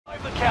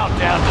The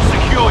countdown to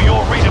secure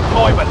your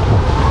redeployment.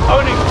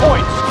 Earning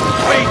points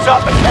speeds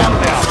up the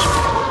countdown.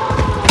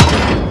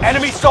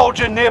 Enemy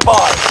soldier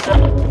nearby.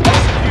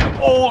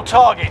 Execute all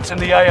targets in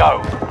the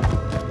AO.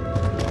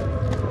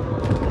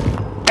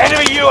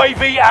 Enemy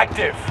UAV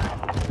active.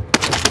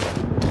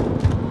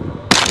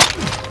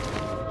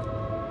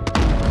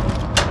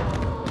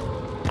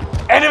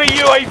 Enemy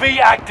UAV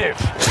active.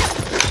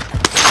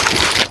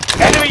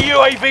 Enemy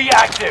UAV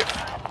active.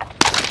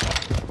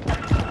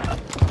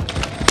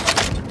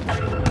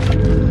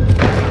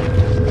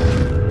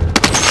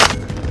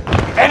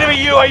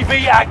 Enemy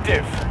UAV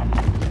active.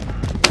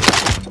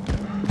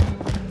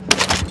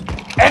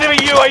 Enemy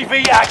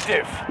UAV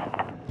active.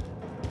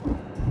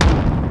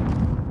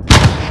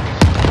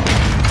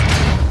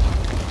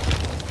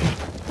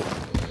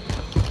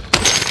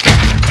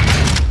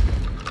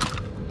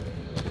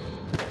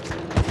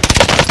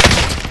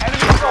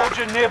 Enemy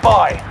soldier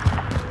nearby.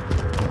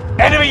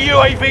 Enemy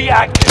UAV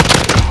active.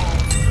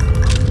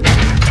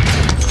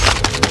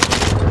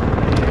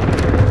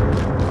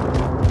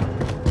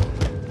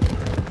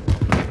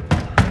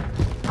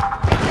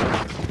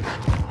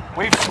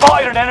 We've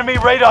spotted an enemy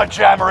radar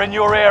jammer in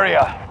your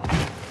area.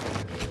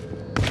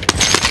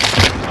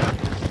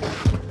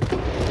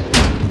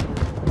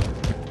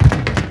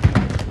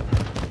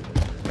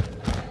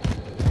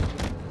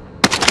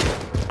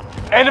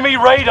 Enemy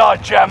radar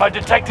jammer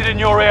detected in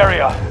your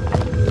area.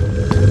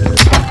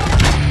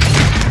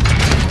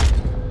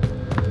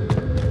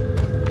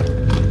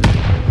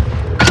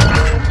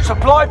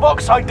 Supply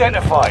box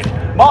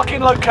identified.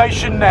 Marking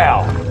location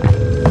now.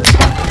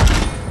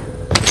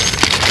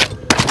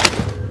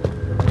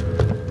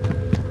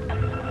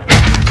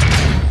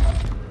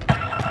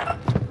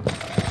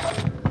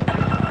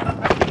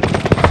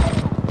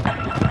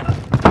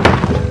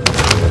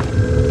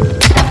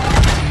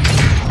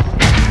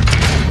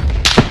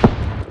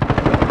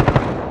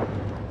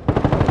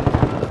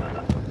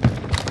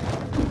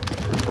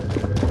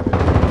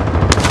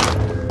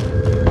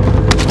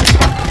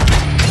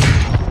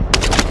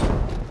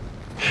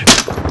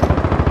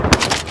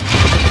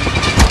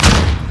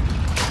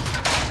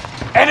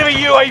 Enemy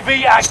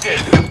UAV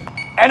active.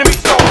 Enemy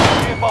soldier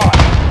nearby.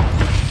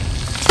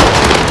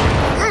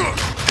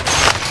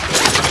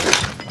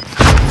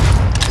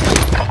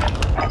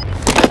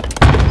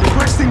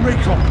 Requesting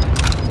recon.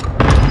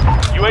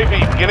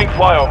 UAV beginning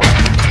flyover.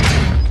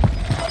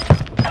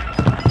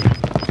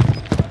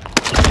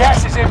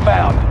 Gas is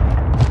inbound.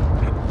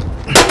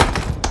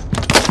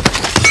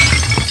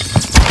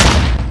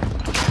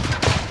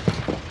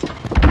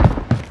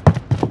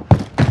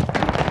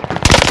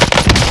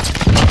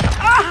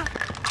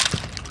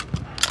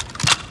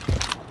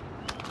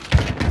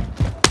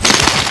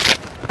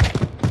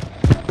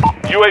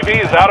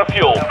 UAV is out of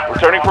fuel.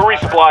 Returning for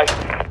resupply.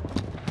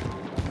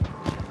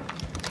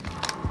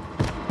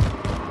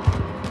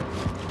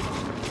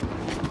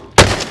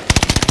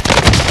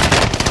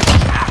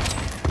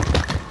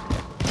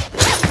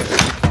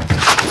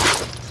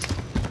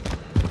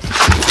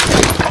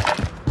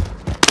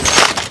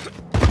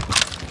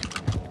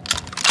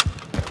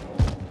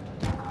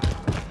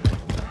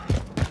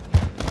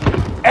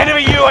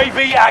 Enemy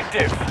UAV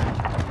active.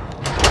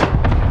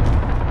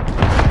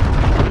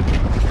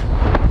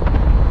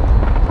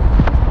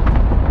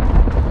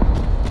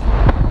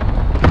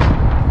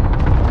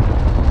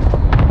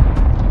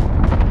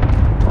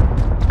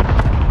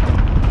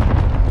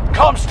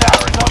 Comms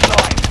tower is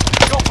online.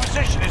 Your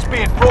position is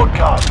being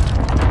broadcast.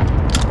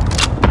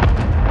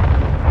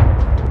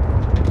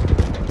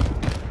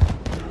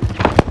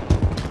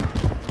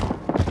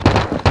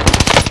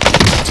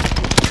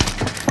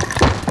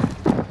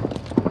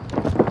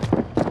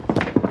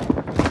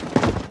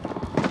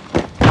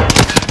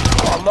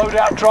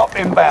 Loadout drop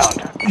inbound.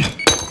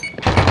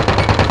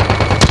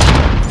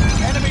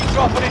 Enemy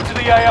dropping into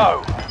the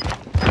AO.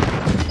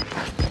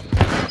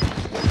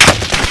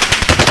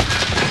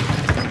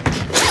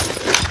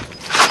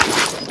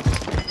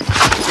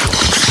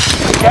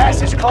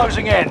 Gas is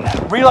closing in.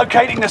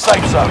 Relocating the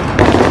safe zone.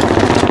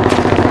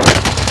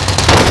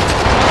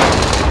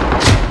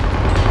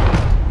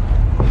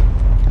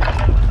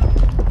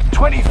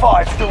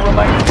 $25 still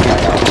remain in the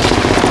AO.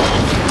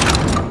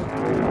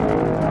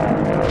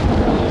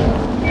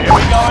 Here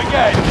we go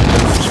again.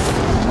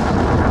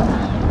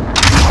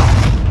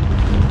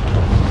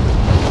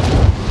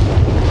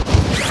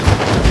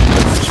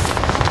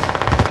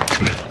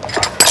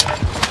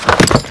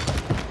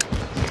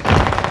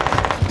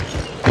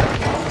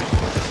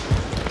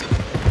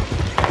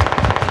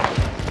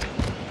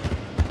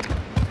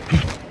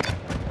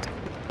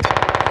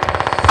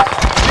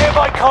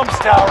 Nearby comms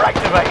tower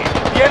activated.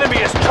 The enemy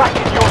is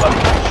tracking your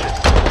location.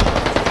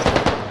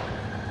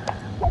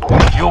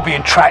 You're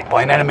being tracked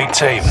by an enemy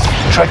team.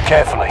 Tread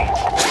carefully.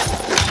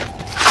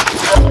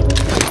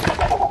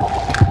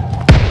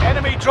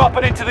 Enemy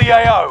dropping into the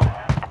AO.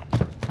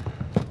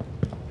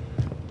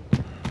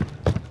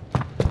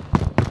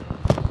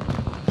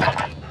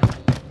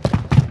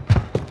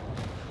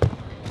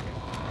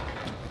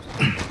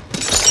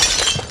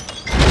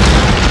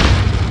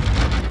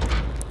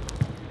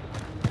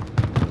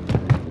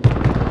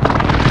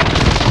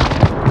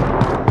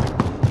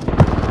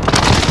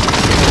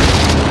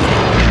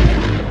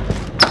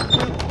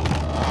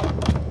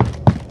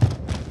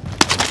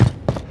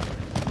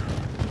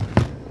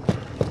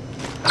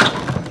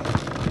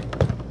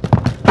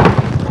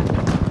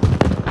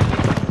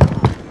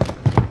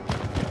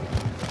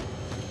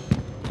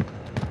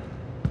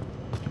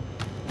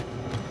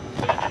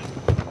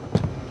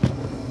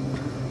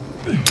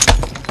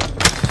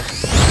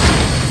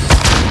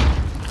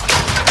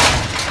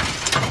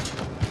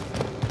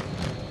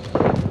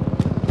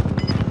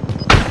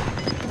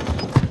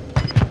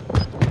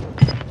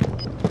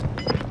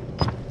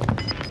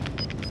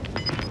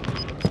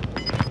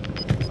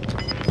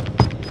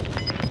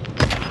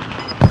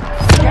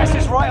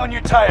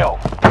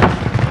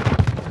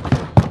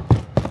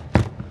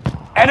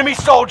 Enemy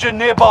soldier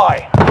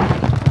nearby.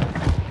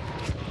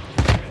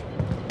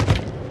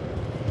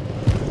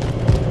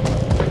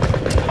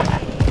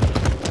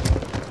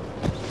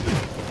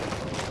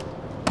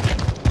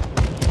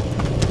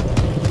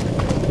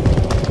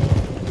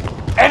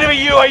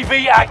 Enemy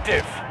UAV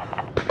active.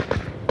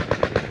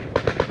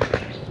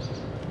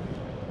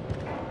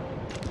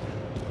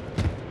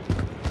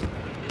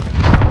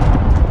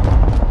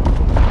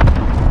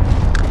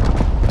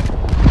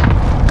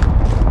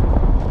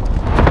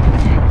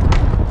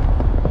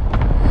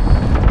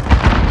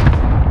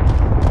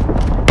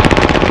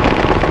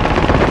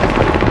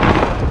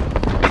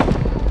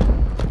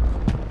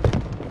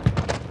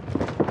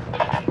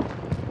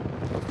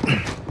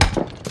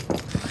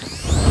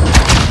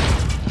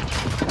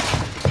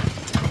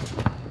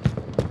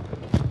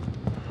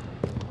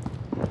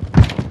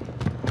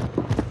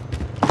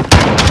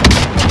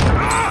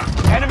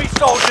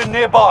 Soldier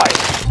nearby.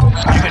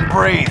 You can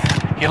breathe.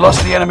 You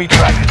lost the enemy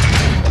track.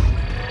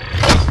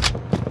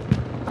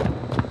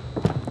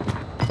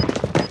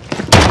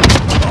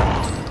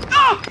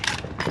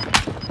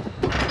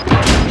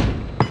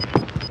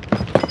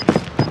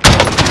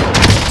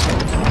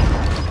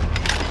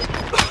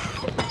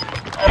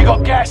 You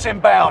got gas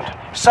inbound.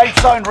 Safe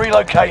zone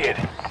relocated.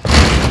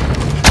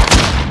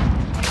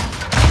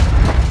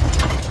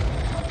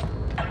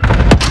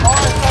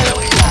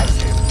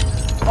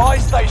 Buy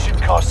station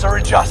costs are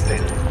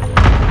adjusted.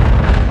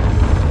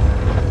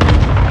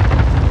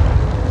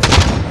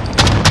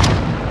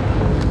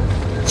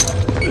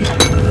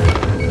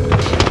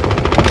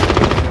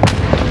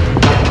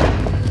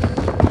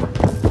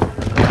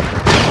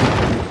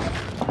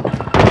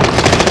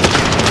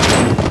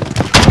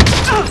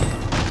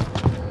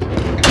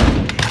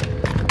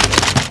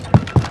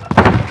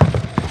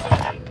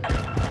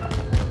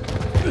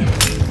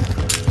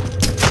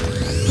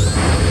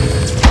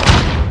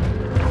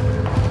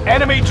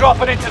 Enemy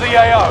dropping into the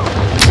AO.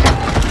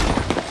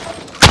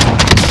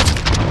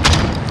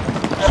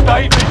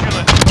 Stay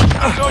vigilant.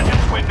 The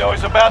surgeon's window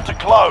is about to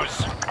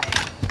close.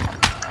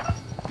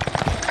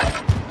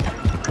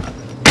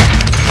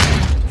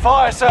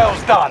 Fire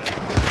sales done.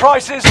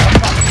 Prices are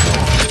coming.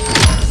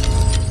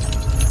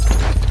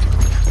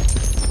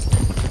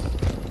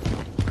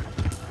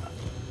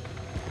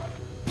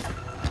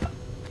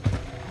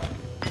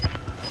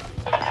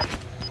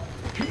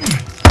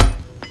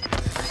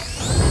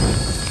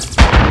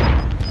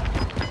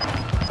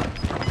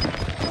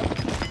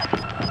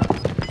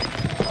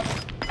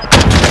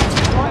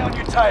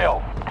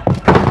 Tail.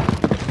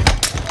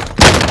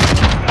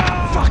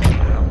 Fucking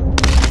hell.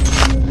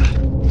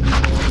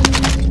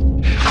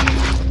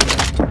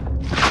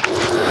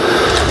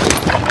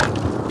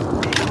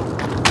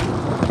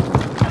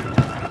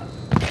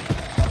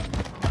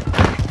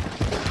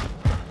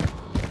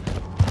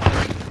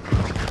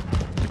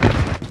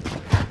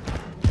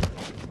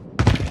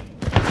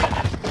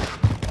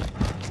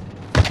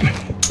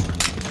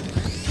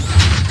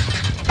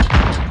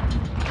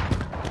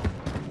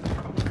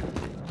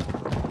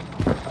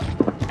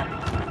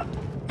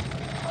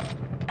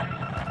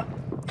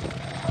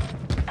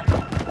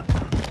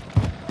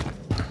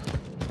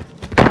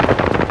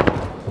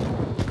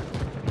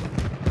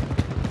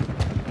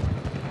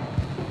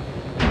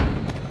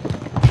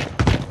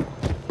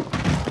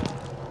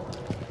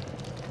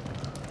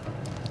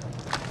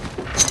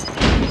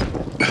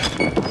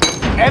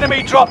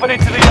 Enemy dropping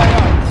into the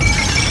AO.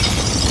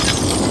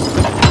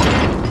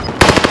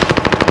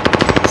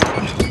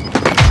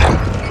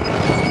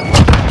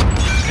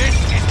 This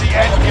is the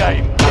end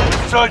game.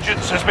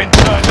 Resurgence has been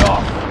turned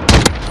off.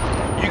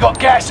 You got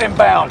gas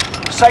inbound.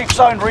 Safe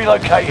zone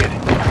relocated.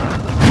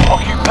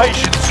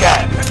 Occupation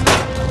scan.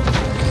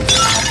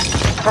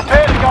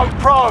 Prepare to go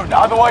prone,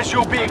 otherwise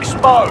you'll be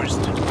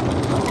exposed.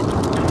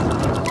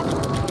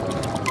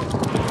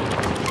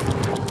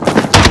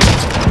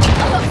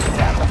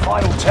 Down to the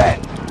final 10.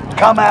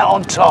 Come out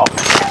on top.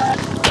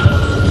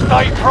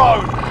 Stay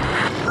prone.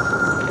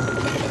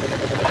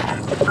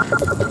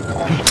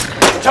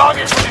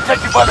 Targets were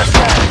detected by the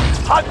scan.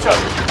 Hunter.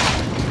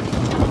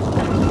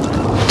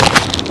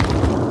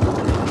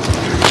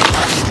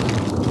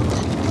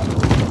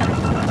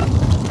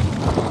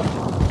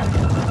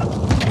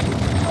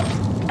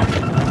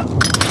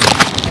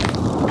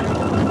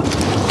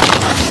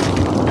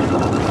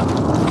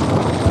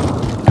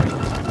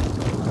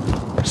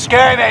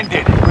 Scan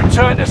ended.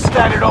 Return to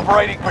standard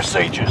operating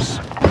procedures.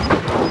 5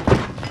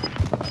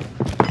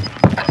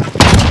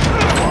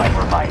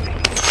 remaining.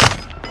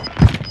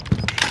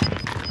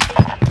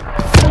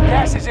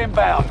 Gas is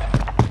inbound.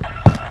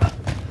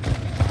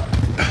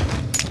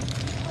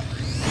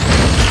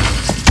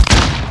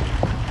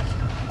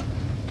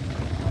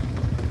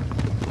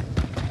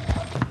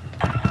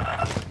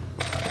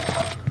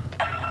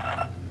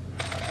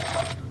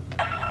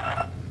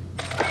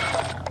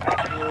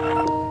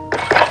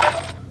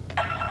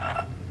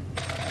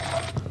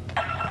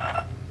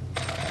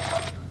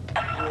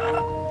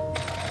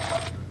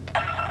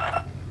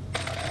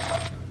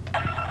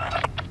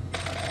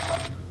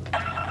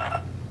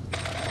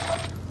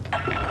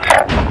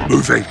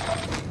 Moving.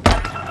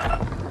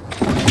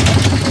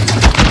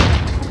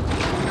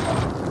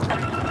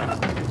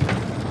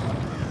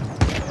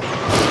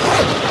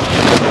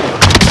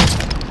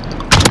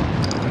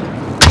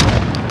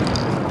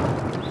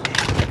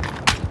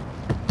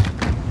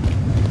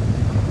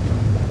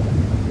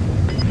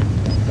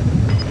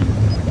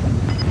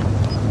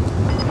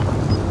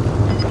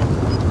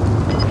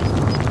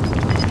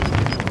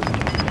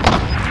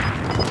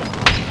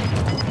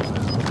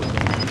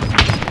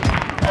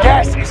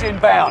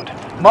 inbound.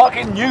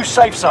 Marking new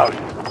safe zone.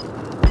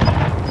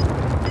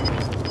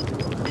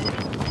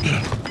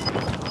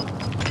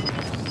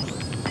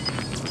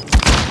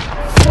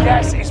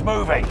 Gas is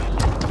moving.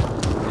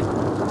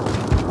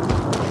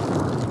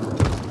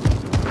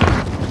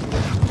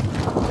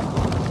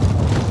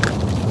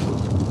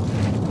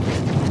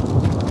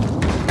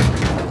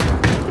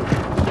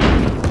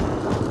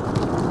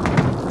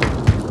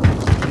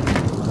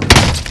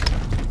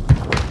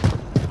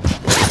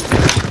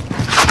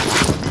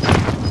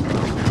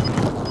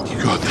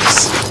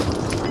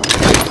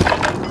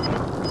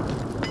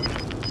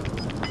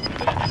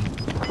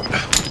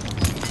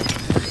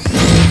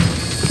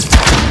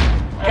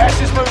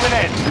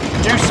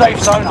 Safe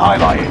zone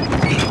highlighted.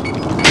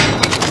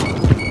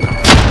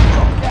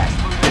 Gas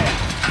moving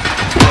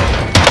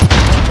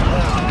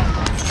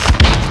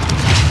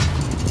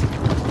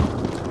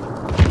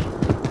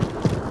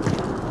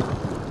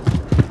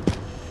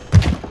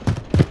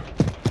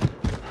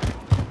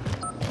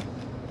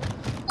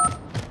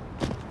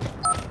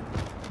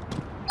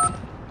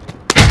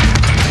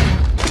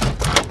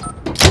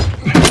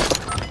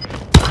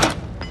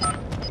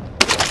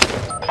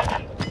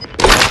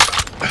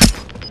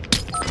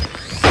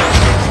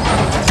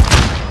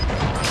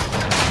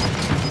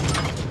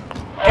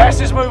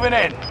moving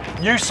in.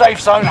 New safe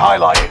zone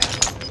highlighted.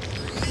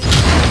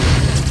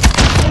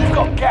 We've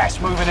got gas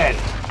moving in.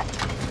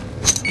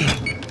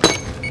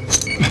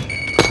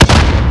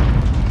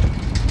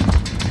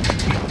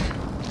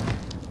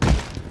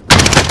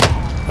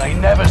 They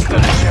never stood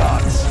a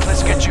chance.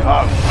 Let's get you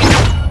home.